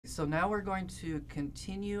So now we're going to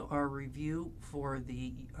continue our review for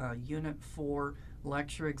the Unit 4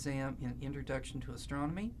 lecture exam in Introduction to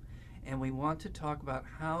Astronomy. And we want to talk about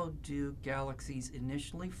how do galaxies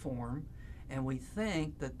initially form. And we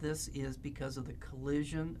think that this is because of the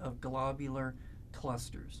collision of globular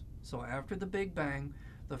clusters. So after the Big Bang,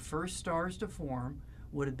 the first stars to form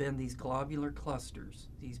would have been these globular clusters,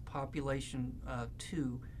 these population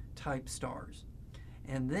 2 type stars.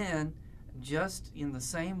 And then, just in the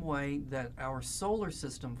same way that our solar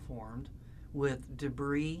system formed, with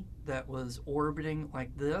debris that was orbiting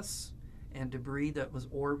like this and debris that was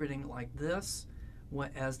orbiting like this,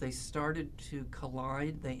 as they started to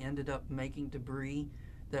collide, they ended up making debris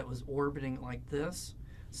that was orbiting like this.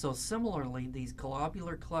 So similarly, these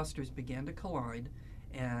globular clusters began to collide,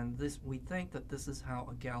 and we think that this is how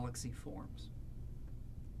a galaxy forms.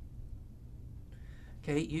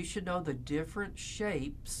 Okay, you should know the different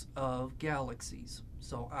shapes of galaxies.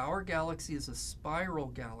 So our galaxy is a spiral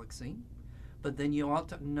galaxy, but then you ought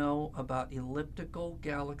to know about elliptical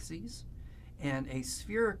galaxies, and a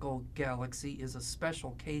spherical galaxy is a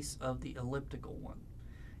special case of the elliptical one.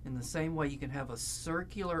 In the same way, you can have a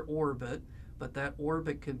circular orbit, but that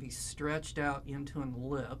orbit can be stretched out into an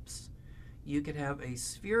ellipse. You could have a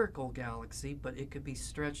spherical galaxy, but it could be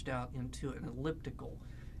stretched out into an elliptical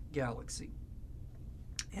galaxy.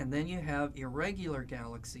 And then you have irregular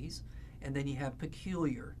galaxies, and then you have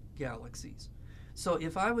peculiar galaxies. So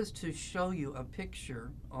if I was to show you a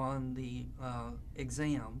picture on the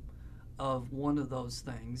exam of one of those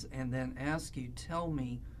things and then ask you, tell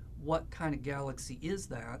me what kind of galaxy is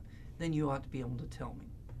that, then you ought to be able to tell me.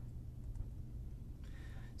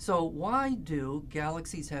 So why do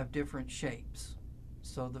galaxies have different shapes?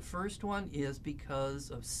 So the first one is because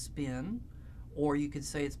of spin, or you could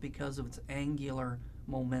say it's because of its angular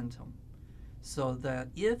momentum. So that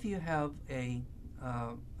if you have a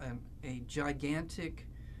gigantic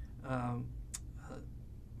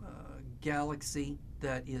galaxy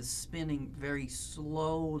that is spinning very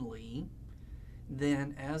slowly,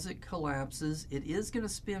 then as it collapses, it is going to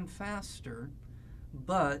spin faster,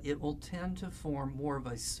 but it will tend to form more of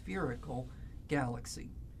a spherical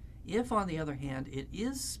galaxy. If, on the other hand, it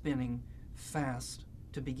is spinning fast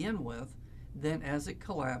to begin with, then as it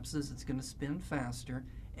collapses, it's going to spin faster,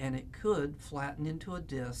 and it could flatten into a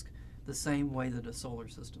disk the same way that a solar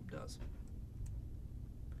system does.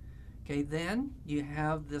 Okay, then you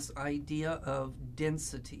have this idea of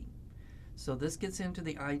density. So this gets into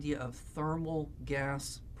the idea of thermal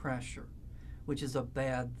gas pressure, which is a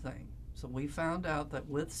bad thing. So we found out that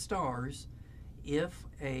with stars, if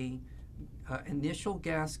a initial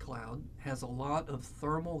gas cloud has a lot of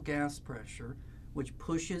thermal gas pressure, which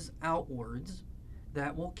pushes outwards,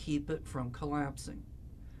 that will keep it from collapsing.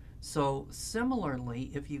 So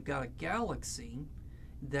similarly, if you've got a galaxy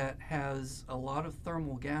that has a lot of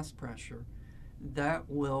thermal gas pressure, that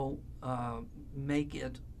will make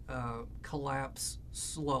it collapse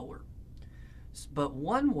slower. But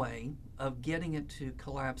one way of getting it to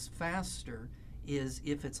collapse faster is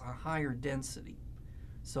if it's a higher density.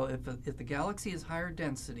 So if the galaxy is higher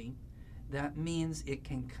density, that means it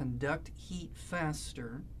can conduct heat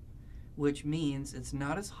faster, which means it's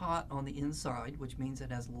not as hot on the inside, which means it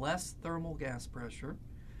has less thermal gas pressure,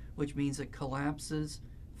 which means it collapses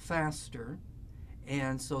faster.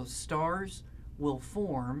 And so stars will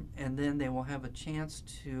form, and then they will have a chance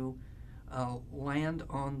to land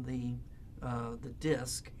on the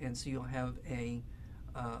disk, and so you'll have a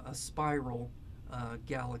spiral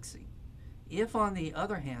galaxy. If, on the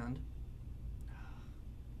other hand,